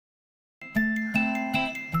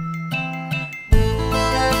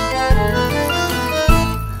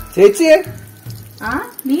ചേച്ചിയെ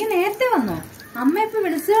നീ നേരത്തെ വന്നോ? അമ്മ ഇപ്പൊ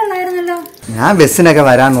വിളിച്ചുള്ളായിരുന്നല്ലോ. ഞാൻ ബസ്സിനൊക്കെ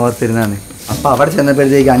വരാൻ ഓർത്തിരുന്നാണ്. അപ്പൊ അവിടെ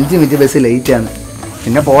ചെന്നപ്പോഴത്തേക്ക് 5 മിനിറ്റ് ബസ് ലേറ്റ് ആണ്.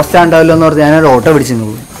 പിന്നെ പോസ്റ്റ് ആണ്ടാവല്ലോ എന്ന് പറഞ്ഞ് ഞാനൊരു ഓട്ടോ പിടിച്ചു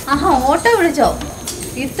പോകും. ഓട്ടോ വിളിച്ചോ?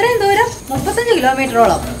 ഇത്രയും ദൂരം 35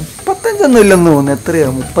 കിലോമീറ്ററോളം. 35 ഇല്ലെന്ന് തോന്നുന്നു. എത്രയോ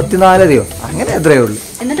 34 അങ്ങനെ എത്രയോ ഉള്ളു.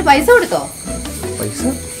 എന്നിട്ട് പൈസ കൊടുത്തോ? പൈസ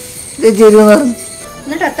ചേച്ചി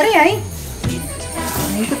എന്നിട്ട് എത്രയായി?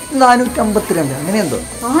 1452 അങ്ങനെ എന്തോ.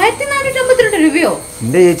 1452 രൂപയോ?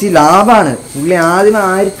 എന്റെ ചേച്ചി ലാഭാണ്. പുള്ളി ആദ്യം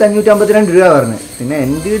 1552 രൂപ പറഞ്ഞു. പിന്നെ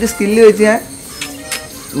എന്റെ ഒരു സ്കില്ല് വെച്ച് ഞാൻ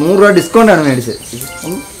 100 രൂപ ഡിസ്കൗണ്ട് ആണ് മേടിച്ചത്.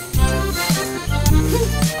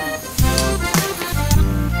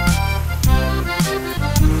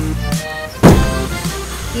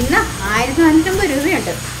 ഇന്ന 1450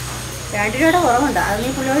 രൂപയുണ്ട്. 2 രൂപയുടെ കുറവുണ്ട്. അത് നീ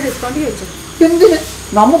പുള്ളിയോട് ഡിസ്കൗണ്ട് ചോദിച്ചു. എന്തിന്?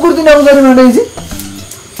 നമുക്കൊരുത്തിന്റെ അവകാശം വേണ്ട ചേച്ചി.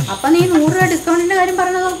 അപ്പൊ നീ 100 രൂപ ഡിസ്കൗണ്ടിന്റെ കാര്യം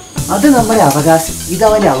പറഞ്ഞതോ? അത് നമ്മുടെ അവകാശം,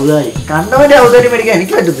 ഇതവന്റെ അവതാരം. കണ്ടവന്റെ അവതാരം മേടിക്കാൻ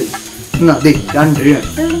എനിക്ക് പറ്റത്തില്ല. 2 രൂപ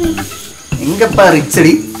എങ്കപ്പാ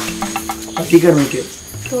റിച്ചടി പറ്റിക്കാൻ നോക്കിയോ.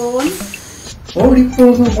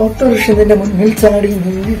 ഓടിപ്പോകും ഓട്ടോറിക്ഷന്റെ മുന്നിൽ ചാടി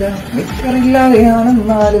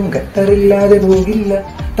നിക്കറില്ലാതെയാണെന്നാലും ഖത്തറില്ലാതെ പോകില്ല.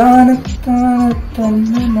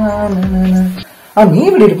 നീ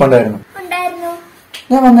ഇവിടെ ഇരിപ്പുണ്ടായിരുന്നു?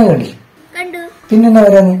 ഞാൻ വന്ന കണ്ടി. പിന്നെന്താ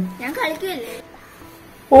വരാന്?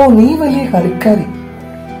 ഓ നീ വലിയ കളിക്കാരി.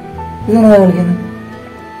 ഇതെങ്ങനെ കളിക്കുന്നത്?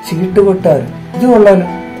 ചീട്ടുകൊട്ടാറ്. ഇത് കൊള്ളാലോ.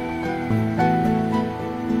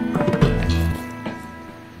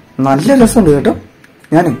 നല്ല രസമുണ്ട് കേട്ടോ.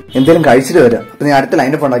 ഞാൻ എന്തേലും കഴിച്ചിട്ട് വരാം. അപ്പൊ നീ അടുത്ത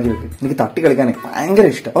ലൈനപ്പ് ഉണ്ടാക്കി വെക്കും. എനിക്ക് തട്ടി കളിക്കാനേ ഭയങ്കര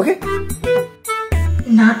ഇഷ്ടം. ഓക്കെ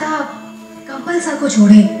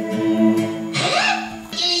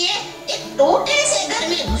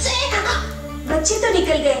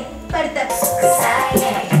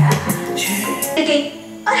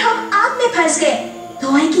और हम आग में फंस गए।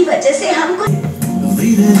 धुएं की वजह से हमको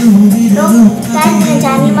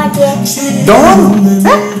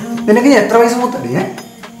നിനക്ക് എത്ര വയസ്സ് മൂത്തടി?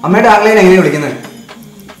 അമ്മയുടെ ആംഗ്ലൈൻ എങ്ങനെയാ വിളിക്കുന്നത്?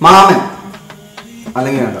 മാമൻ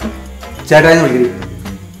അല്ലെങ്കിൽ വേണ്ട ചേട്ടായിന്ന് വിളിക്കടി.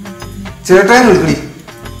 ചേട്ടായിന്ന് വിളിക്കടി.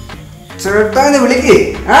 ചേട്ടായിന്ന് വിളിക്കേ.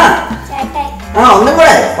 ഒന്നും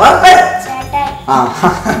കൂടെ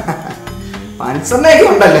പൻസറിനൊക്കെ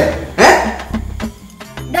ഉണ്ടല്ലേ?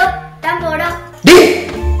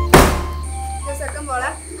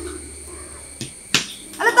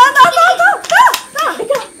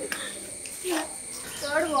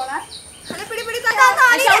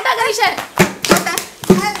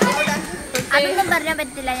 അതൊന്നും പറഞ്ഞാൻ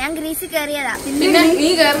പറ്റില്ല. ഞാൻ ഗ്രീസിൽ കയറിയതാ. പിന്നെ നീ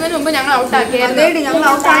കയറുന്നതിന് മുമ്പ് ഞങ്ങൾ ഔട്ടാക്കി.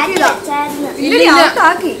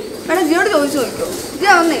 ജിയോട് ചോദിച്ചു നോക്കോ.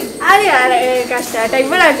 കഷ്ടാ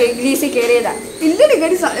ഇവിടെ ഗ്രീസിൽ കയറിയതാ.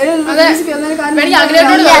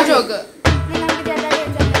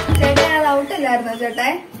 ഔട്ടല്ലായിരുന്നോ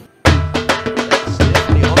ചേട്ടായി?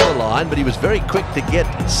 Line, but he was very quick to get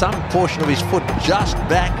some portion of his foot just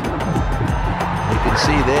back. You can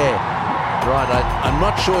see there. Right, I'm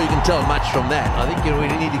not sure you can tell much from that. I think we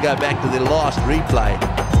need to go back to the last replay.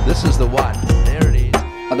 This is the one. There it is.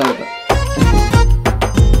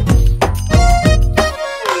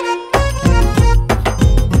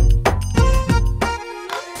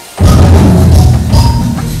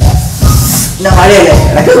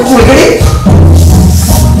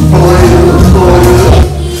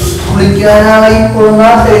 കുളിക്കാനായി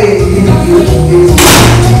പോന്നാട്ടെ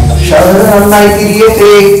നന്നായി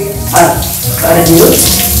തിരിയട്ടെ.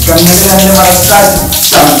 കണ്ണിൽ തന്നെ മറക്കാൻ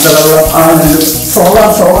തണുത്തവെള്ളം ആണല്ലോ. സോളാ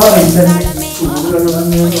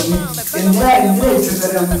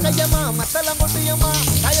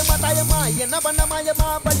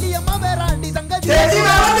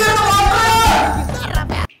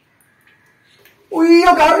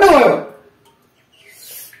ഉയ്യോ current പോയോ?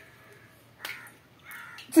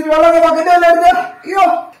 ഇച്ചിരി വെള്ളമൊക്കെ പക്കറ്റ് വല്ലായിരുന്നു. അയ്യോ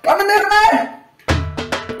കണ്ണു നേരണേ.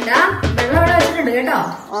 വെള്ളം ഇവിടെ വെച്ചിട്ടുണ്ട് കേട്ടോ.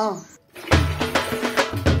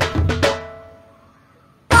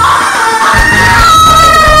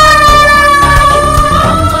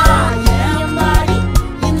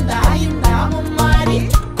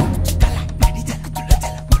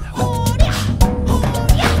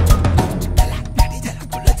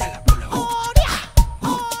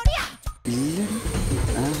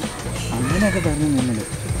 അങ്ങനെയൊക്കെ പറഞ്ഞു നിന്നത്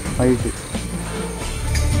വൈകിട്ട്.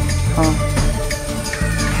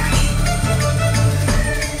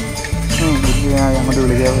 അങ്ങോട്ട്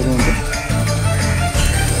വിളിക്കാൻ വരുന്നുണ്ട്.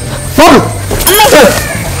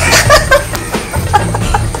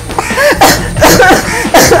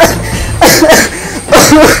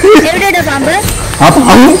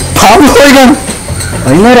 പാമ്പ് പോയിക്കാണ്.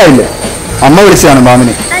 വൈകുന്നേരമായില്ലേ? അമ്മ വിളിച്ചതാണ്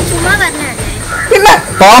പാമ്പിനെ. പിന്നെ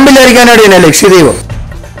പാമ്പില്ലായിരിക്കാനോട് തന്നെ ലക്ഷ്യദൈവം.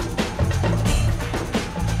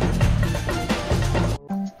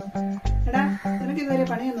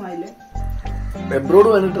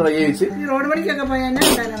 ചേച്ചി. റോഡ് പണിക്കൊക്കെ പോയാൽ എന്നാ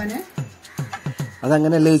ഉണ്ടായിരുന്നവന്?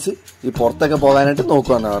 അതങ്ങനെയല്ലേ ചേച്ചി, ഈ പുറത്തൊക്കെ പോകാനായിട്ട്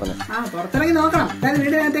നോക്കുവാന്നാ പറഞ്ഞു. പുറത്തിറങ്ങി നോക്കണം. അതായത്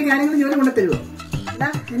വീടിനകത്തേക്ക് ആരെങ്കിലും ജോലി കൊണ്ടു തരുമോ? എന്താ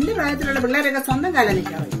നിന്റെ പ്രായത്തിലുള്ള പിള്ളേരൊക്കെ സ്വന്തം കാലം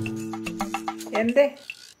നിൽക്കാറ്. എന്തേ?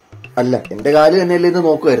 അല്ല, എന്റെ കാര്യം തന്നെയല്ലേ ഇത്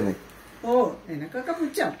നോക്കുമായിരുന്നേ. ഓ, നിനക്കൊക്കെ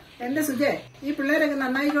പുച്ഛം. എന്റെ സുജേ, ഈ പിള്ളേരൊക്കെ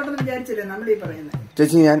നന്നായിക്കോട്ടെന്ന് വിചാരിച്ചില്ലേ നമ്മൾ ഈ പറയുന്നത്?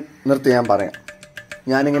 ചേച്ചി ഞാൻ പറയാം.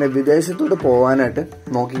 ഞാനിങ്ങനെ വിദേശത്തോട്ട് പോകാനായിട്ട്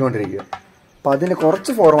നോക്കിക്കൊണ്ടിരിക്കുക. അപ്പൊ അതിന്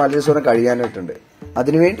കുറച്ച് ഫോർമാലിറ്റീസ് കൂടെ കഴിയാനായിട്ടുണ്ട്.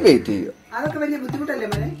 അതിനുവേണ്ടി വെയിറ്റ് ചെയ്യുക. അതൊക്കെ വലിയ ബുദ്ധിമുട്ടല്ലേ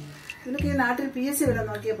മോനെ? നിനക്ക് ഈ നാട്ടിൽ PSC വരെ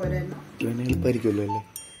നോക്കിയാൽ പോരായിരുന്നു? എളുപ്പമായിരിക്കുമല്ലോ അല്ലേ?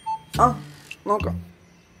 ആ നോക്കാം,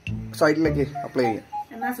 സൈറ്റിലേക്ക് അപ്ലൈ ചെയ്യാം.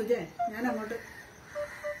 എന്നാ സുജേ, ഞാൻ അങ്ങോട്ട്.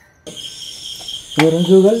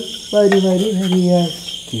 വിറകുകൾ വരി വരി വരിയായി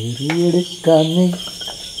കീറിയെടുക്കാന്നേ,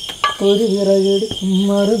 ഒരു വിറകെടുക്കും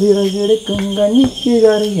മറു വിറകെടുക്കും കഞ്ഞിക്ക്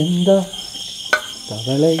കറി എന്താ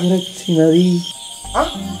തവള ഇറച്ചി മതി.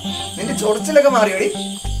 നിന്റെ ചൊറിച്ചിലൊക്കെ മാറിയോടി?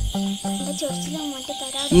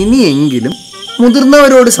 ഇനിയെങ്കിലും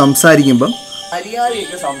മുതിർന്നവരോട് സംസാരിക്കുമ്പം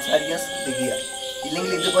മര്യാദയൊക്കെ സംസാരിക്കാൻ ശ്രദ്ധിക്കുക,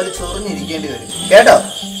 ഇല്ലെങ്കിൽ ഇതുപോലെ ചൊറിഞ്ഞിരിക്കേണ്ടി വരും കേട്ടോ.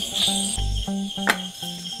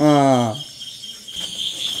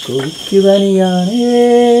 കൊതിക്കുവാനിയാണേ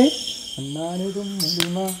അന്നാനതും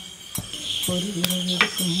മുഴുമ, ഒരു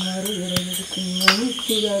വിറകെടുക്കും മറു വിറകെടുക്കും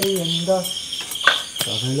കറി എന്താ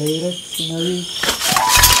തവള ഇറച്ചി മതി.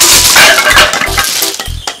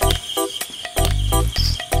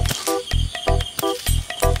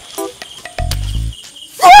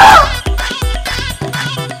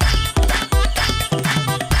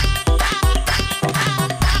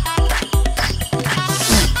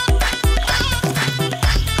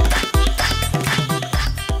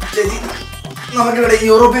 നമുക്കിവിടെ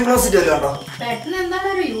യൂറോപ്യൻ ക്ലോസറ്റ് വല്ലതും ഉണ്ടോ? പെട്ടെന്ന് എന്താണ്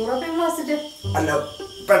ഒരു യൂറോപ്യൻ ക്ലോസറ്റ്? അല്ല,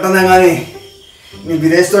 പെട്ടെന്ന് എങ്ങാനേ നീ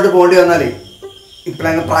വിദേശത്തോട്ട് പോകേണ്ടി വന്നാലേ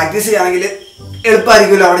ഇപ്പഴങ്ങ് പ്രാക്ടീസ് ചെയ്യുകയാണെങ്കിൽ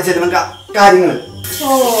എളുപ്പമായിരിക്കുമല്ലോ അവിടെ ചെല്ലുമ്പോൾ കാര്യങ്ങൾ. ഓ,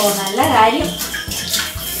 നല്ല കാര്യം.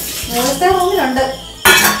 മൂലത്തെ റൂമിലുണ്ട്.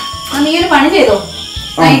 നീ ഒരു പണി ചെയ്തോ,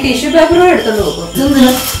 ഈ ടിഷ്യൂ പേപ്പറും എടുത്തോണ്ട് പോകും.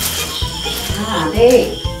 അതെ,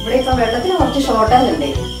 ഇവിടെ ഇപ്പൊ വെള്ളത്തിന് കുറച്ച് ഷോർട്ടേജ് ഉണ്ട്.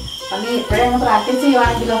 അപ്പൊ നീ ഇപ്പഴേ അങ്ങ് പ്രാക്ടീസ്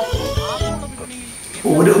ചെയ്യുവാണെങ്കിലോ?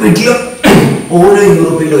 ഓരോ വീട്ടിലും ഓരോ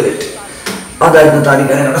യൂറോപ്യൻ ടോയ്ലറ്റ്,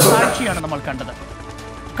 അതായിരുന്നു സാക്ഷിയാണ് നമ്മൾ കണ്ടത്.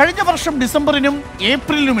 കഴിഞ്ഞ വർഷം ഡിസംബറിനും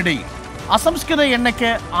ഏപ്രിലിനുമിടയിൽ അസംസ്കൃത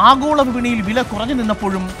എണ്ണയ്ക്ക് ആഗോള വിപണിയിൽ വില കുറഞ്ഞു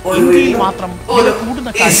നിന്നപ്പോഴും ഇന്ത്യയിൽ മാത്രം വില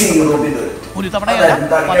കൂടുന്ന കാര്യം ഒരു തവണയല്ല.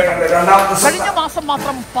 കഴിഞ്ഞ മാസം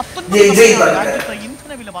മാത്രം 19 രാജ്യത്ത്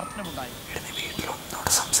ഇന്ധന വില വർധനവുണ്ടായി.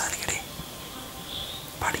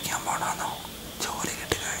 പഠിക്കാൻ പോണോ, ജോലി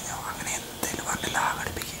കിട്ടി കഴിഞ്ഞോ, അങ്ങനെ എന്തെങ്കിലും പറഞ്ഞില്ല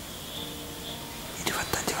ആഘടിപ്പിക്കും.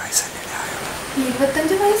 25 വയസ്സല്ലേ ആയുള്ളൂ.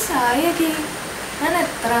 25 വയസ്സായി. ഞാൻ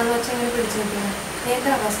എത്രാന്ന് വെച്ചെങ്ങനെ പിടിച്ചിരിക്കുന്നു. എന്റെ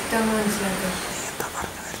അവസ്ഥ ഒന്ന് മനസ്സിലാക്കുക. നീ എന്താ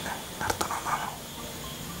പറഞ്ഞു വരുന്നത്? നിർത്തണമെന്നാണോ?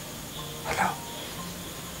 ഹലോ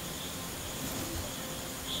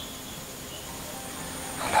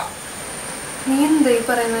ഹലോ, നീ എന്താ ഈ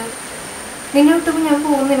പറയുന്നത്? നിന്നെ വിട്ടപ്പോൾ ഞാൻ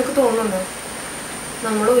പോകുമെന്ന് എനിക്ക് തോന്നുന്നുണ്ടോ?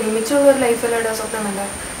 നമ്മൾ ഒരുമിച്ചുള്ള ഒരു ലൈഫിലൂടെ സ്വപ്നം വേണ്ട.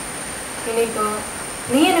 ഇനിയിപ്പോ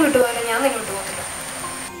നീ എന്നെ വിട്ടുപോയാലും ഞാൻ നിന്നെ വിട്ടുപോകത്തില്ല.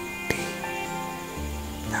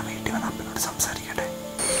 ഞാൻ വീട്ടിൽ വന്ന് അപ്പനോട് സംസാരിക്കട്ടെ.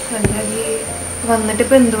 അല്ലെങ്കിൽ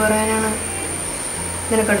വന്നിട്ടിപ്പോൾ എന്ത് പറയാനാണ്?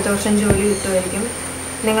 നിനക്ക് അടുത്ത വർഷം ജോലി കിട്ടുമായിരിക്കും,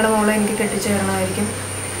 നിങ്ങളുടെ മോളെ എനിക്ക് കെട്ടിച്ചു തരണമായിരിക്കും.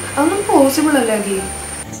 അതൊന്നും പോസിബിൾ അല്ല ഗീ.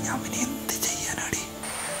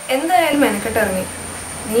 എന്തായാലും മെനക്കെട്ട് ഇറങ്ങി.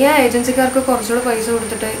 നീ ആ ഏജൻസിക്കാർക്ക് കുറച്ചുകൂടെ പൈസ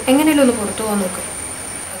കൊടുത്തിട്ട് എങ്ങനെയല്ലോ ഒന്ന് പുറത്തു പോകാൻ നോക്കും.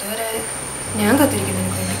 അതുവരെ ഞാൻ കാത്തിരിക്കും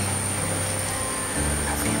നിനക്ക് വേണ്ടി.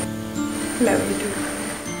 Love you to.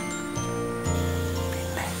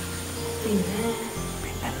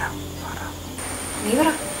 നീ പറ.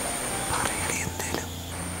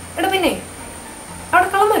 എടാ പിന്നെ അവിടെ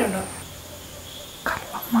കള്ളന്മാരുണ്ടോ?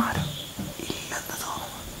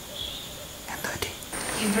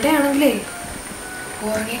 ഇവിടെയാണെങ്കിലേ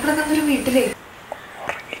ഉറങ്ങിക്കിടക്കുന്നൊരു വീട്ടിലേ,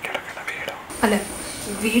 അല്ല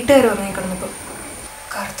വീട്ടുകാർ ഉറങ്ങിക്കിടന്നപ്പോ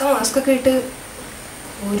കറുത്ത മാസ്ക് ഒക്കെ ഇട്ട്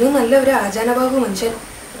ഒരു നല്ല ഒരു ആചാനബാബു മനുഷ്യൻ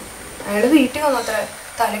അയാൾ വീട്ടിൽ വന്നത്ര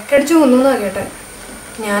തലക്കടിച്ചു കൊന്നുന്നാ കേട്ടെ.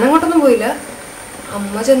 ഞാനങ്ങോട്ടൊന്നും പോയില്ല.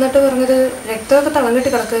 അമ്മ ചെന്നിട്ട് പറഞ്ഞത് രക്തമൊക്കെ തളം കെട്ടി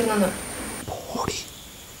കിടക്കുമായിരുന്നെന്ന്.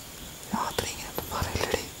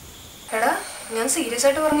 എടാ ഞാൻ സീരിയസ്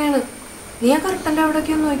ആയിട്ട് പറഞ്ഞാണ്. നീ ആ കറക്റ്റൻ്റെ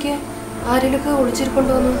അവിടെയൊക്കെ ഒന്ന് നോക്കിയേ, ആരെങ്കിലൊക്കെ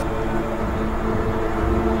ഒളിച്ചിരിപ്പുണ്ടോന്ന്.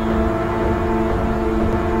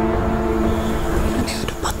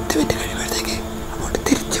 ഒരു 10 മിനിറ്റ് കഴിയുമ്പോഴത്തേക്ക് അങ്ങോട്ട്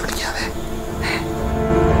തിരിച്ചു വിളിക്കാവേ.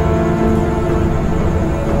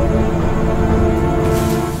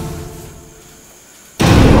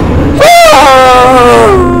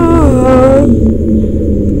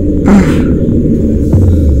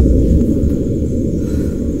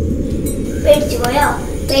 പേടിച്ചു പോയോ?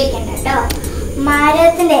 പേടിക്കണ്ട കേട്ടോ.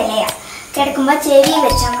 മരത്തിന്റെ ഇലയാ, കിടക്കുമ്പോ ചെവി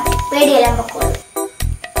വെച്ചാൽ മതി, പേടിയെല്ലാം പൊക്കോളൂ.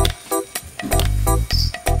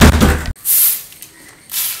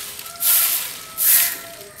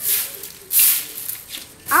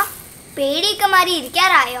 പേടിയൊക്കെ മാറി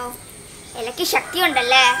ഇരിക്കാറായോ? ഇലക്ക് ശക്തി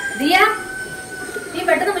ഉണ്ടല്ലേ? ദിയ, നീ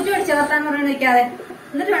പെട്ടെന്ന് മുറ്റി പിടിച്ച് വർത്താൻ പറഞ്ഞു നിൽക്കാതെ,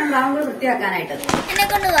 എന്നിട്ട് വേണം ഗ്രാമം കൂടെ വൃത്തിയാക്കാനായിട്ട്. എന്നെ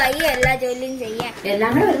കൊണ്ട് വയ്യ എല്ലാ ജോലിയും ചെയ്യാൻ.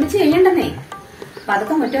 എല്ലാം കൂടെ ഒരുമിച്ച് ചെയ്യണ്ടെന്നേ.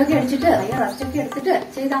 പതുക്കെ മുറ്റമൊക്കെ അടിച്ചിട്ട് റസ്റ്റൊക്കെ എടുത്തിട്ട്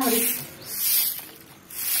ചെയ്താൽ മതി.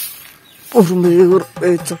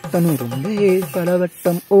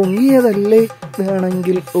 പലവട്ടം ഓങ്ങിയതല്ലേ,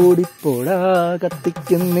 വേണമെങ്കിൽ ഓടിപ്പോടാ,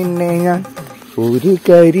 കത്തിക്കും നിന്നെ ഞാൻ. ഒരു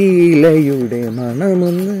കരിയിലയുടെ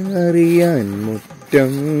മണമൊന്ന് അറിയാൻ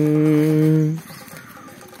മുറ്റം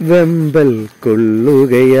വെമ്പൽ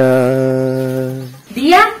കൊള്ളുകയാ.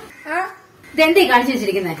 ദിയ, ഇതെന്തീ കാണിച്ചു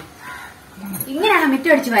വെച്ചിരിക്കുന്നേ? ഇങ്ങനെയാണോ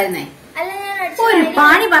മുറ്റം അടിച്ചു വരുന്നേ? ഒരു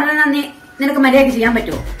പാണി പറഞ്ഞാ നിനക്ക് മര്യാദക്ക് ചെയ്യാൻ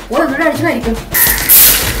പറ്റുമോ? ഒന്നുകൂടെ അടിച്ചു വരിക്കും.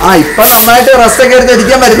 ഇപ്പൊ നന്നായിട്ട് റസ്റ്റ് ഒക്കെ എടുത്ത്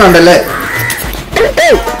ഇരിക്കാൻ പറ്റുന്നുണ്ടല്ലേ?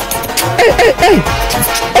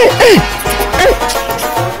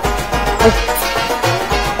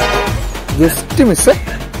 Just miss,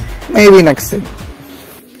 may be next time.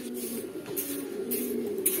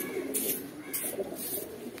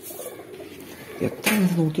 എത്ര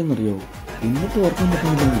നേരം നോക്കിയെന്നറിയോ? എന്നിട്ട് ഓർക്കാൻ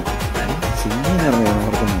പറ്റുന്നില്ലെങ്കിൽ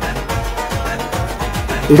ഓർക്കുന്നത്.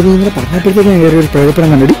 ഇവിടെ നീ ഇങ്ങനെ പറഞ്ഞപ്പോഴത്തേക്കും കയറി ഒരു പ്രേതപ്പെടാൻ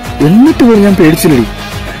കണ്ടടി. എന്നിട്ട് പോലും ഞാൻ പേടിച്ചില്ലടി.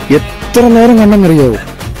 എത്ര നേരം കണ്ടെന്നറിയാവോ?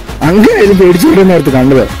 അങ്ങനെയായാലും പേടിച്ചു വിടുന്ന നേരത്ത്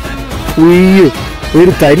കണ്ടത്. ഉയ്യോ,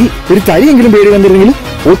 ഒരു തരിയെങ്കിലും പേടി വന്നിരുന്നെങ്കിൽ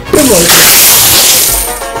ഒട്ടും പോലെ.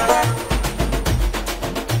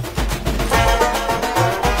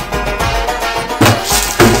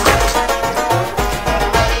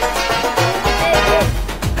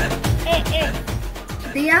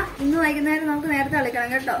 ഇന്ന് വൈകുന്നേരം നമുക്ക് നേരത്തെ കളിക്കണം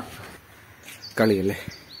കേട്ടോ. കളിയല്ലേ,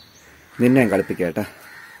 നിന്നെ കളിപ്പിക്കേട്ടാ.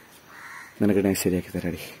 നിനക്ക് ഞാൻ ശരിയാക്കി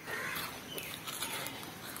തരാടി.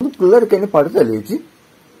 പിള്ളേർക്ക് എന്നെ പഠിത്തല്ലേ ചേച്ചി?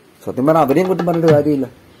 സത്യം പറഞ്ഞാൽ അവരെയും കുറ്റം പറഞ്ഞിട്ട് കാര്യമില്ല.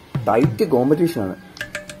 ടൈറ്റ് കോമ്പറ്റീഷനാണ്.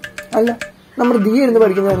 അല്ല, നമ്മുടെ ദിയ ഇരുന്ന്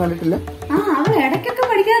പഠിക്കുന്നത് കണ്ടിട്ടില്ല?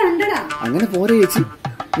 അങ്ങനെ പോരെ ചേച്ചി.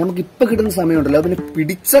 നമുക്ക് ഇപ്പൊ കിട്ടുന്ന സമയമുണ്ടല്ലോ, അതിനെ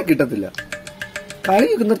പിടിച്ചാ കിട്ടത്തില്ല.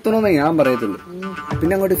 കളിയൊക്കെ നിർത്തണമെന്നേ ഞാൻ പറയത്തുള്ളൂ.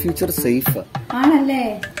 പിന്നെ അങ്ങോട്ട് ഫ്യൂച്ചർ സേഫ് ആണല്ലേ?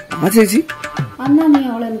 ആ ചേച്ചി, എന്നാ നീ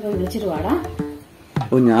അവളെ വിളിച്ചിട്ട് വാടാ.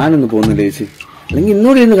 ഓ, ഞാനൊന്ന് പോകുന്നില്ല ചേച്ചി, അല്ലെങ്കിൽ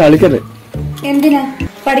ഇന്നോട് ഇന്ന് കളിക്കട്ടെ. എന്തിനാ?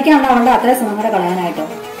 പഠിക്കാനുള്ള അവളുടെ അത്രയും സമയം കളയാനായിട്ടോ?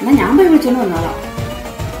 എന്നാ ഞാൻ പോയി വിളിച്ചോണ്ട് വന്നോളാം.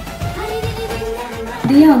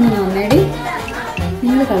 ദിയ ഒന്ന് വന്നേടി,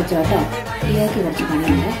 നിങ്ങൾ കളിച്ചോ കേട്ടോ. ദിയക്ക് കുറച്ച്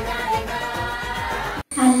പണിയുണ്ട്.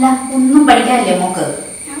 അല്ല, ഒന്നും പഠിക്കാനില്ലേ മോക്ക്?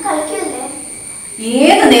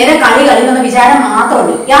 ഏത് നേരം കളി കളിക്കുന്ന വിചാരം മാത്രമേ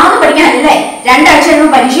ഉള്ളൂ. യാതൊന്നും പഠിക്കാനല്ലേ? 2 ആഴ്ച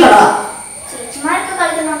കഴിയുമ്പോൾ പരീക്ഷയുള്ളതാ.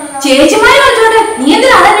 ചേച്ചിമാര് കളിച്ചോട്ടെ, നീ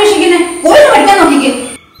എന്തിനാ അന്വേഷിക്കുന്നേ? പോയിട്ട് പഠിക്കാൻ നോക്കിക്കേ.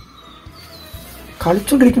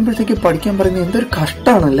 കളിച്ചോണ്ടിരിക്കുമ്പോഴത്തേക്ക് പഠിക്കാൻ പറയുന്നത് എന്തൊരു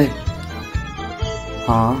കഷ്ടാണല്ലേ.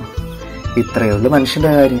 ഇത്രയേ ഉള്ളു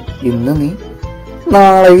മനുഷ്യന്റെ കാര്യം. ഇന്ന് നീ,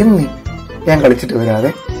 നാളെയും നീ. ഞാൻ കളിച്ചിട്ട്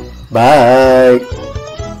വരാതെ. ബൈ.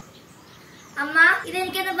 അമ്മ,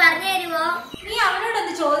 ഇതെനിക്കൊന്ന് പറഞ്ഞു തരുമോ? നീ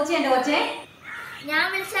അവനോടൊന്ന് ചോദിച്ചേ എന്റെ കൊച്ചേ. ഞാൻ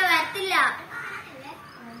വിളിച്ചാ വരത്തില്ല.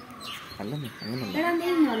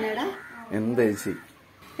 എന്താ ചേച്ചി?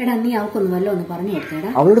 എടാ, നീ അവക്കൊന്ന് വല്ലോന്ന് പറഞ്ഞു കൊടുത്തേടാ.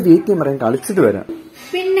 അവളോട് വെയിറ്റ് ചെയ്യാൻ പറയാൻ, കളിച്ചിട്ട് വരാം.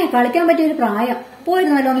 പിന്നെ കളിക്കാൻ പറ്റിയ ഒരു പ്രായം.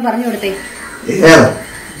 പോയിരുന്നു വല്ലോന്ന് പറഞ്ഞു കൊടുത്തേ.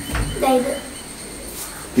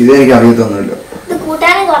 ഇതെനിക്ക് അറിയത്തൊന്നുമില്ല.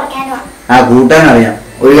 കൂട്ടാൻ അറിയാം.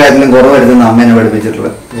 ഒരു കാര്യത്തിലും കുറവ് വരുത്തുന്ന അമ്മ എന്നെ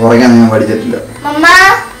പഠിപ്പിച്ചിട്ടുള്ളത്. കുറയ്ക്കാൻ ഞാൻ പഠിച്ചിട്ടില്ല.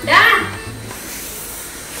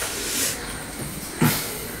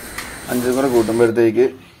 അഞ്ചും കൂടെ കൂട്ടുമ്പോഴത്തേക്ക്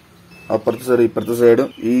അപ്പുറത്തെ സൈഡ് ഇപ്പുറത്തെ സൈഡും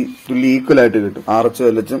ഈ തുള്ളി ഈക്വൽ ആയിട്ട് കിട്ടും. ആറച്ചും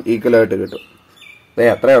എല്ലച്ചും ഈക്വൽ ആയിട്ട് കിട്ടും.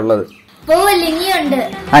 അത്രേ ഉള്ളത്.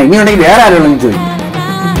 ഇനിയുണ്ടെങ്കിൽ വേറെ ആരും ചോദിക്കും.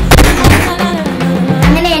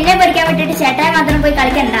 അങ്ങനെ എന്നെ പഠിക്കാൻ പറ്റിട്ട് ചേട്ടായി മാത്രം പോയി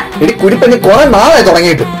കളിക്കണ്ട. എടി കുരിപ്പ, നീ കുറെ നാളായി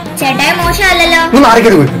തുടങ്ങിയിട്ട്. ചേട്ടായി മോശമല്ലല്ലോ. നീ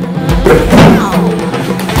മാറിക്കരുത് പോയി.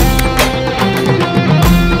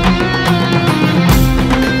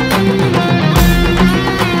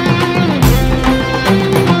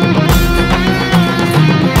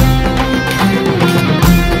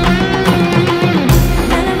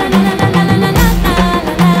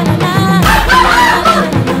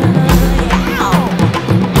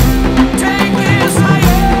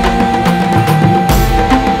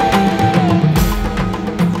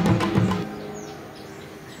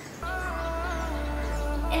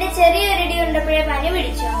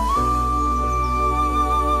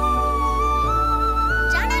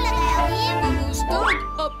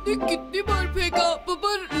 कितनी बार फेंका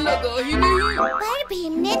पर लगा ही नहीं। पर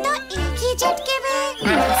भीम ने तो एक ही झटके में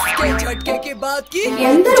उसके झटके की बात की।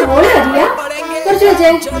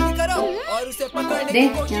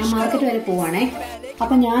 ഞാൻ മാർക്കറ്റ് വരെ പോവാണേ.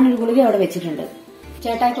 അപ്പൊ ഞാനൊരു ഗുളിക അവിടെ വെച്ചിട്ടുണ്ട്.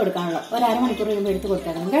 ചേട്ടായി കൊടുക്കാനുള്ള ഒരു അരമണിക്കൂർ കഴിയുമ്പോൾ എടുത്തു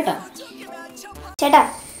കൊടുത്തേക്കണം കേട്ടോ. ചേട്ടാ,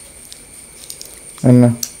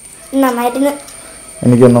 മരുന്ന്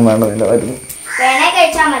എനിക്കൊന്നും വേണ്ടതില്ല. മരുന്ന് വേണേ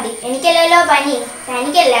കഴിച്ചാൽ മതി. എനിക്കല്ലല്ലോ പനി.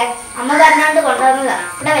 തനിക്കല്ലേ? അമ്മ പറഞ്ഞോണ്ട് കൊണ്ടുവന്നതാ.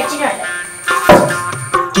 ഇവിടെ വെച്ചിട്ടുണ്ട്.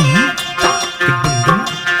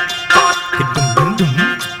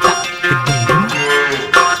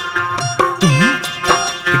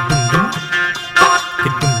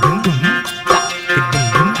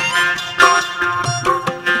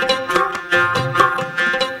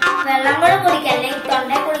 വെള്ളം കൂടെ കുടിക്കല്ലേ,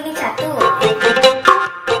 തൊണ്ടേ കുടുങ്ങി ചത്തുപോകും.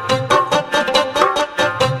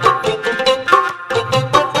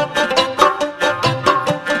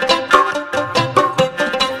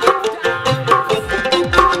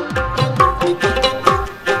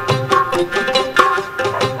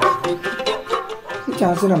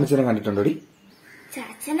 ചാച്ചനും അമ്മച്ചനും കണ്ടിട്ടുണ്ടോടി?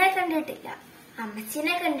 ചാച്ചനെ കണ്ടിട്ടില്ല,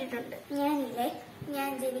 അമ്മച്ചിനെ കണ്ടിട്ടുണ്ട്. ഞാനില്ലേ, ഞാൻ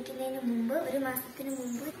ജനിക്കുന്നതിന് മുമ്പ് 1 മാസത്തിന്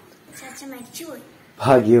മുമ്പ് ചാച്ച മരിച്ചുപോയി.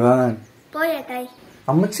 ഭാഗ്യവാൻ. പോയേട്ടായി.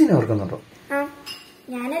 അമ്മച്ചീനെ ഓർക്കുന്നുണ്ടോ? ആ,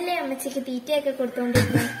 ഞാനല്ലേ അമ്മച്ചിക്ക് തീറ്റയൊക്കെ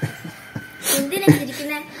കൊടുത്തോണ്ടിരുന്നത്. എന്തിനാ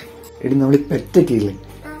ചിരിക്കുന്നേ? എടി നമ്മൾ ഈ പെറ്റൊക്കെയില്ലേ,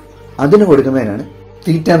 അതിന് കൊടുക്കുന്നതിനാണ്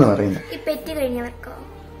തീറ്റ എന്ന് പറയുന്നത്. ഈ പെറ്റ് കഴിഞ്ഞവർക്കോ?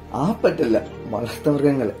 ആ പറ്റല്ല,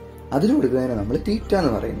 വളർത്തുമൃഗങ്ങള് അതിന് കൊടുക്കുന്നതിന് നമ്മൾ തീറ്റ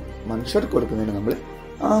എന്ന് പറയുന്നു. മനുഷ്യർക്ക് കൊടുക്കുന്നതിന് നമ്മൾ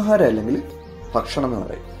ആഹാരം അല്ലെങ്കിൽ ഭക്ഷണം എന്ന്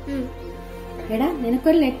പറയും. എടാ,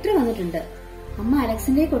 നിനക്കൊരു ലെറ്റർ വന്നിട്ടുണ്ട്. അമ്മ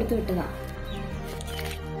അലക്സിന്റെ കൊടുത്തു വിട്ടതാ.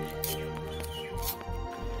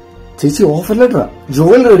 ചേച്ചി ഓഫർ ലെറ്ററാ.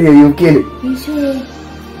 ജോലി റെഡിയാ UK. ഈശോയെ,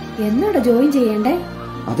 എന്നാടാ ജോയിൻ ചെയ്യണ്ടേ?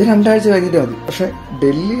 അത് 2 ആഴ്ച കഴിഞ്ഞിട്ട് മതി. പക്ഷെ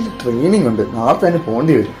ഡൽഹിയിൽ ട്രെയിനിങ് ഉണ്ട്, നാളെ തന്നെ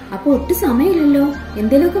പോകേണ്ടി വരും. അപ്പൊ ഒട്ടും സമയമില്ലല്ലോ.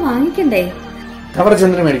 എന്തേലുമൊക്കെ വാങ്ങിക്കണ്ടേ? അവിടെ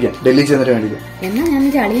ചെന്നിട്ട് മേടിക്കാം, ഡൽഹി ചെന്നിട്ട് മേടിക്കാം. എന്നാ ഞാൻ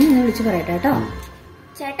അളിയെ നിന്ന് വിളിച്ചു പറയട്ടെ കേട്ടോ.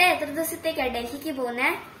 ചേട്ടാ എത്ര ദിവസത്തേക്കാ ഡൽഹിക്ക് പോകുന്നേ?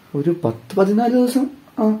 ഒരു 10-14 ദിവസം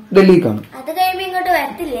ഡൽഹി കാണും. അത് കഴിയുമ്പോ ഇങ്ങോട്ട്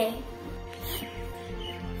വരത്തില്ലേ?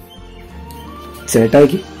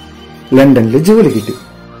 ചേട്ടായിക്ക് ലണ്ടനിൽ ജോലി കിട്ടി.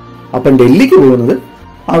 അപ്പം ഡൽഹിക്ക് പോകുന്നത്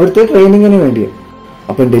അവിടുത്തെ ട്രെയിനിങ്ങിന് വേണ്ടിയാണ്.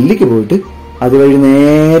 അപ്പം ഡൽഹിക്ക് പോയിട്ട് അതുവഴി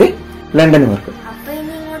നേരെ ലണ്ടന് വർക്ക്. അപ്പൊ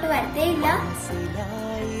ഇനി ഇങ്ങോട്ട് വരത്തേയില്ല?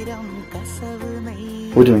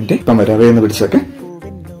 ഒരു മിനിറ്റ്, ഇപ്പം വരാവേന്ന് പിടിച്ചൊക്കെ.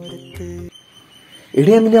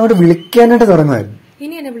 എടി അമ്മ അവിടെ വിളിക്കാനായിട്ട് തുടങ്ങുമായിരുന്നു.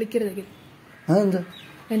 ഇനി എന്നെ വിളിക്കരുതെങ്കിൽ. അതെന്താ?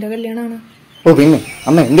 എന്റെ കല്യാണമാണ്. ഓ പിന്നെ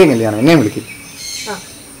അമ്മ എന്റെ കല്യാണം, എന്നെ വിളിക്കും. ആ,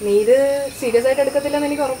 നീ ഇത് സീരിയസ് ആയിട്ട് എടുക്കത്തില്ലെന്ന്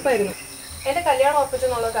എനിക്ക് ഉറപ്പായിരുന്നു. എന്റെ കല്യാണം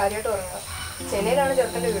ഉറപ്പിച്ചെന്നുള്ള കാര്യമായിട്ട് പറയുക. ചെന്നൈയിലാണ്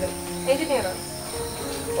ചെറുക്കന്റെ വീട്, എഞ്ചിനീയറാണ്.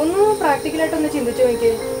 ഒന്ന് പ്രാക്ടിക്കലായിട്ടൊന്ന് ചിന്തിച്ചു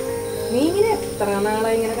നോക്കിയേ. നീ ഇങ്ങനെ എത്ര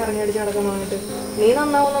നാളായി ഇങ്ങനെ കറങ്ങിയടിച്ച് നടക്കാൻ പറഞ്ഞിട്ട് നീ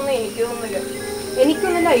നന്നാവുന്നൊന്നും എനിക്ക് തോന്നുന്നില്ല.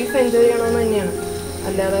 എനിക്കൊന്ന് ലൈഫ് എൻജോയ് ചെയ്യണമെന്ന് തന്നെയാണ്,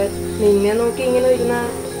 അല്ലാതെ നിന്നെ നോക്കി ഇങ്ങനെ ഇരുന്ന.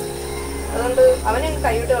 അതുകൊണ്ട് അവനെ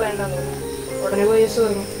കൈവിട്ട് കളയണ്ടെന്ന് തോന്നുന്നു. ഉടനെ പോയി യേശു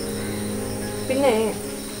പറഞ്ഞു. പിന്നെ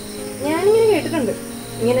ഞാനിങ്ങനെ കേട്ടിട്ടുണ്ട്,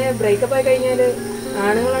 ഇങ്ങനെ ബ്രേക്കപ്പ് ആയി കഴിഞ്ഞാൽ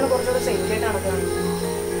ആണുങ്ങളാണ് കുറച്ചുകൂടെ സേഫായിട്ട് നടക്കുകയാണ്.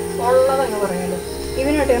 ഉള്ളതങ്ങ് പറയാലോ.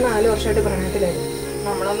 ഇവനായിട്ട് ഞാൻ 4 വർഷമായിട്ട് പ്രണയത്തിലായിരുന്നു.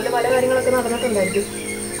 നമ്മൾ തമ്മിൽ പല കാര്യങ്ങളൊക്കെ നടന്നിട്ടുണ്ടായിരിക്കും.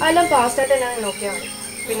 അതെല്ലാം പാസ്റ്റായിട്ട് ഞാൻ നോക്കിയാൽ മതി.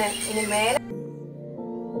 പിന്നെ ഇനി മേലെ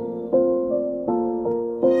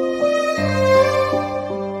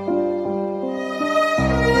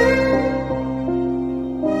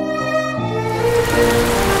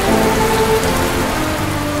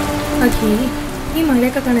ഈ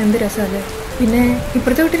മഴയൊക്കെ കാണാൻ എന്ത് രസമല്ലേ. പിന്നെ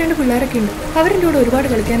ഇപ്പുറത്തെ വീട്ടിൽ 2 പിള്ളേരൊക്കെ ഉണ്ട്. അവരുടെ കൂടെ ഒരുപാട്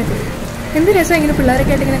കളിക്കാനൊക്കെ ഉണ്ട്. എന്ത് രസം ഇങ്ങനെ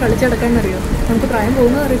പിള്ളേരൊക്കെ ആയിട്ട് ഇങ്ങനെ കളിച്ച് നടക്കാമെന്നറിയോ. നമുക്ക് പ്രായം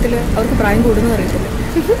പോകുന്നത് അറിയത്തില്ല, അവർക്ക് പ്രായം കൂടുന്നത് അറിയത്തില്ല.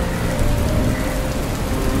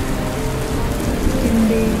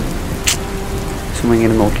 ചുമ്മാ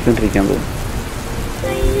ഇങ്ങനെ നോക്കിക്കൊണ്ടിരിക്കാൻ പോകും.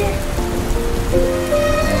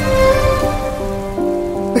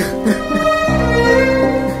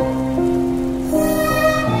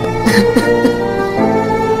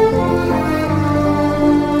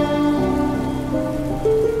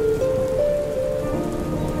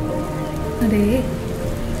 അതേ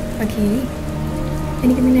അഖി,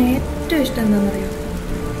 എനിക്ക് നിന്നെ ഏറ്റവും ഇഷ്ടം എന്താണെന്നറിയോ?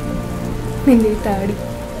 നിന്റെ ഈ താടി.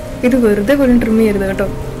 ഇത് വെറുതെ പോലും ട്രിം ചെയ്യരുത് കേട്ടോ,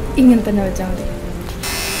 ഇങ്ങനെ തന്നെ വെച്ചാൽ മതി.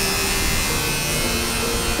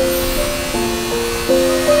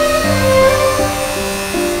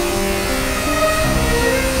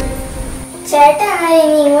 ചേട്ടാ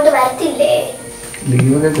ഇനി ഇങ്ങോട്ട് വരത്തില്ലേ?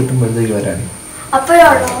 ലീവൊക്കെ കിട്ടുമ്പോഴത്തേക്ക് വരാൻ.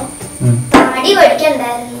 അപ്പോഴാണോ? താടി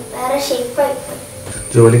പഠിക്കണ്ടായിരുന്നു, വേറെ ഷേപ്പായി.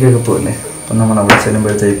 ജോലിക്കൊക്കെ പോയില്ലേ, അപ്പം നമ്മൾ അവിടെ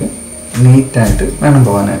ചെല്ലുമ്പോഴത്തേക്ക് നീറ്റായിട്ട് വേണം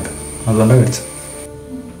പോകാനായിട്ട്. അതുകൊണ്ടാണ് കഴിച്ചത്.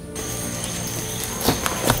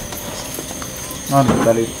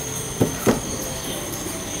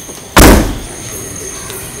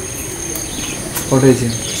 ഫോട്ടോ ചേച്ചി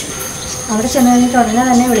അവിടെ ചെന്ന് കഴിഞ്ഞിട്ട് ഉടനെ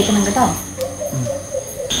തന്നെ വിളിക്കണം കേട്ടോ.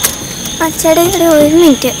 ചേട്ടാ ഒരു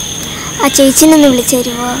മിനിറ്റ്, ആ ചേച്ചിനൊന്ന് വിളിച്ചു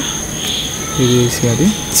തരുമോ?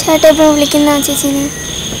 ചേട്ടാ ഇപ്പൊ വിളിക്കുന്ന ആ ചേച്ചിനെ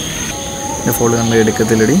ഫോട്ടോ നമ്മൾ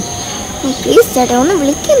എടുക്കത്തില്ലടി. പ്ലീസ് ചേട്ടാ ഒന്ന്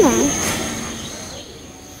വിളിക്കുന്നേ.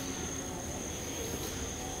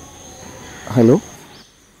 ഹലോ,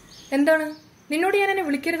 എന്താണ്? നിന്നോട് ഞാൻ എന്നെ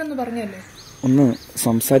വിളിക്കരുതെന്ന് പറഞ്ഞല്ലേ? ഒന്ന്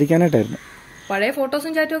സംസാരിക്കാനായിട്ടായിരുന്നു. പഴയ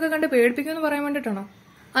ഫോട്ടോസും ചാറ്റും ഒക്കെ കണ്ട് പേടിപ്പിക്കുമെന്ന് പറയാൻ വേണ്ടിട്ടാണോ?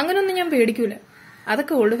 അങ്ങനൊന്നും ഞാൻ പേടിക്കൂല.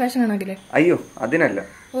 അതൊക്കെ ഓൾഡ് ഫാഷൻ ആണെങ്കിലേ. അയ്യോ അതിനല്ല.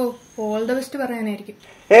 ഓ ഓൾ ദ ബെസ്റ്റ് പറയാനായിരിക്കും.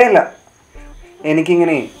 അല്ല,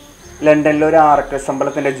 എനിക്കിങ്ങനെ ലണ്ടനിൽ ഒരു RKS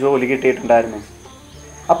അമ്പലത്തിന്റെ ജോലി കിട്ടിയിട്ടുണ്ടായിരുന്നു.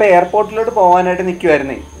 അപ്പൊ എയർപോർട്ടിലോട്ട് പോകാനായിട്ട്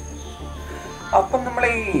നിൽക്കുമായിരുന്നേ. അപ്പം നമ്മൾ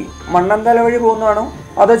ഈ മണ്ണന്തല വഴി പോകുന്നതാണോ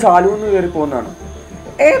അതോ ചാലൂന്ന് കയറി പോകുന്നതാണോ?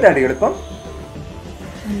 ഏതാണ് എളുപ്പം?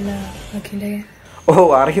 ഓ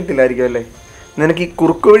അറിയത്തില്ലായിരിക്കും അല്ലേ. നിനക്ക് ഈ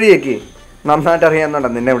കുറുക്ക് വഴിയൊക്കെ നന്നായിട്ട് അറിയാന്നുണ്ടോ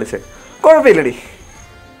നിന്നെ വിളിച്ചത്? കുഴപ്പമില്ലടി.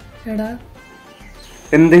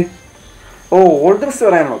 എന്ത്? ഓ ഓൾ ദ ബെസ്റ്റ്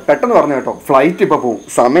പറയാനോ? പെട്ടെന്ന് പറഞ്ഞു കേട്ടോ, ഫ്ലൈറ്റ് ഇപ്പൊ പോവും,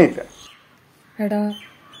 സമയമില്ല.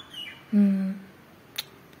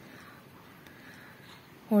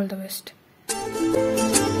 All the best.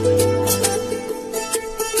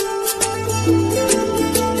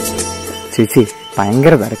 ചേച്ചി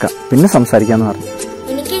ഭയങ്കര തിരക്കാം, പിന്നെ സംസാരിക്കാന്ന് പറഞ്ഞു.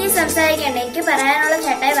 എനിക്കിനി സംസാരിക്കണ്ട, എനിക്ക് പറയാനുള്ള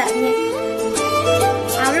ചേട്ടായി പറഞ്ഞു.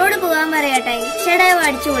 അവളോട് പോകാൻ പറയാട്ടായി. ചേട്ടായി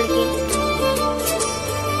അടിച്ചു പൊളിക്കേ.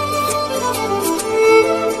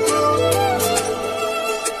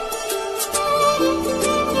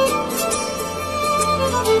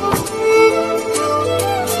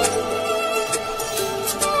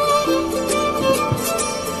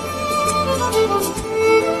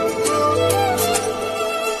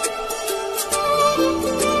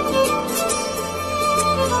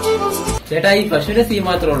 ചേട്ടാ ഈ പശുവിന്റെ സീ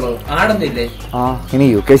മാത്രമേ ഉള്ളൂ, ആടൊന്നില്ലേ? ഇനി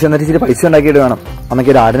UK ചെന്നിട്ട് ഇച്ചിരി പൈസ ഉണ്ടാക്കിയിട്ട് വേണം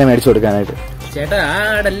അമ്മയ്ക്ക് ഒരു ആടിനെ മേടിച്ചു കൊടുക്കാനായിട്ട്. ചേട്ടാ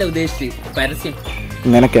ആടല്ല ഉദ്ദേശിച്ച്, പരസ്യം.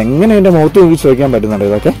 നിനക്ക് എങ്ങനെ എന്റെ മുഖത്ത് നോക്കി ചോദിക്കാൻ പറ്റുന്നുണ്ട്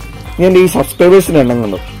ഇതൊക്കെ? നീ എന്റെ ഈ സബ്സ്ക്രൈബേഴ്സിന്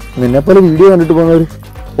എണ്ണുന്നുണ്ടോ? നിന്നെപ്പോലെ വീഡിയോ കണ്ടിട്ട് പോകുന്നവര്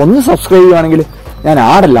ഒന്ന് സബ്സ്ക്രൈബ് ചെയ്യുവാണെങ്കിൽ ഞാൻ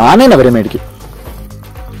ആടല്ല ആനേനെ വരെ മേടിക്കും.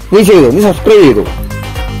 നീ ചെയ്തോ? നീ സബ്സ്ക്രൈബ് ചെയ്തോ?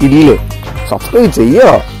 ഇല്ലേ? സബ്സ്ക്രൈബ് ചെയ്യോ?